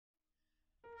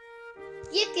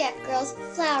Yip Yap Girl's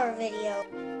flower video.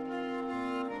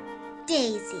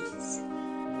 Daisies.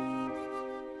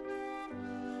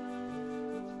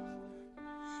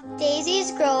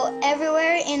 Daisies grow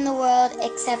everywhere in the world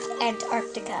except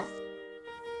Antarctica.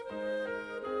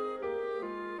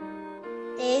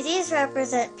 Daisies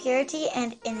represent purity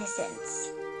and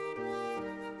innocence.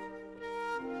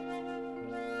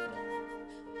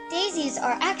 Daisies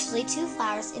are actually two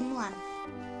flowers in one.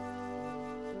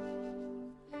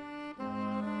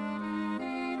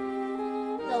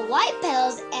 The white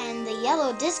petals and the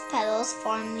yellow disc petals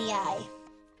form the eye.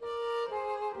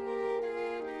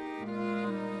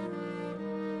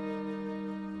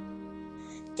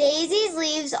 Daisy's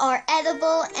leaves are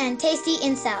edible and tasty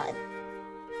in salad.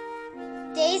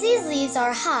 Daisy's leaves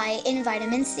are high in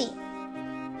vitamin C.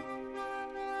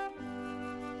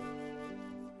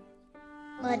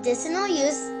 Medicinal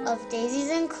use of daisies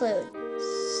include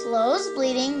slows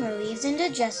bleeding, relieves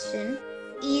indigestion,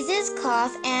 eases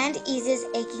cough, and eases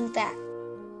aching back.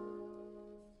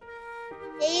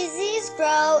 Daisies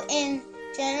grow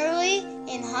generally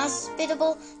in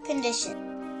hospitable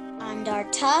conditions and are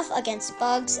tough against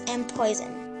bugs and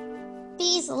poison.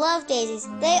 Bees love daisies.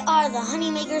 They are the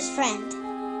honeymaker's friend.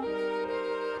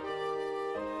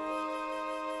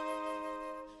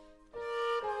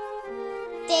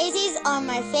 Daisies are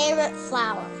my favorite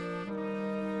flower.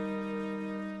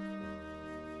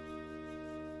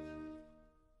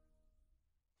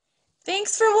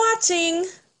 Thanks for watching!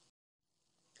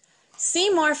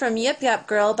 See more from Yip Yap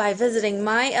Girl by visiting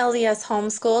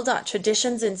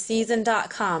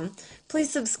myleshomeschool.traditionsinseason.com.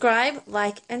 Please subscribe,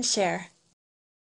 like, and share.